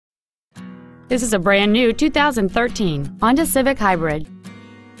This is a brand new 2013 Honda Civic Hybrid.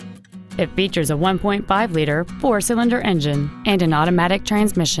 It features a 1.5-liter four-cylinder engine and an automatic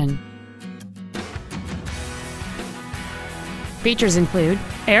transmission. Features include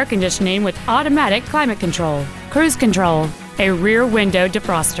air conditioning with automatic climate control, cruise control, a rear window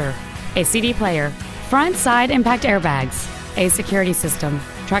defroster, a CD player, front side impact airbags, a security system,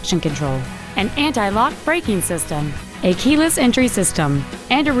 traction control, an anti-lock braking system, a keyless entry system,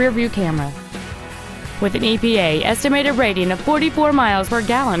 and a rear view camera. With an EPA estimated rating of 44 miles per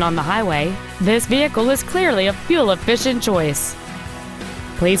gallon on the highway, this vehicle is clearly a fuel-efficient choice.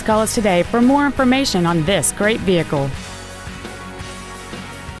 Please call us today for more information on this great vehicle.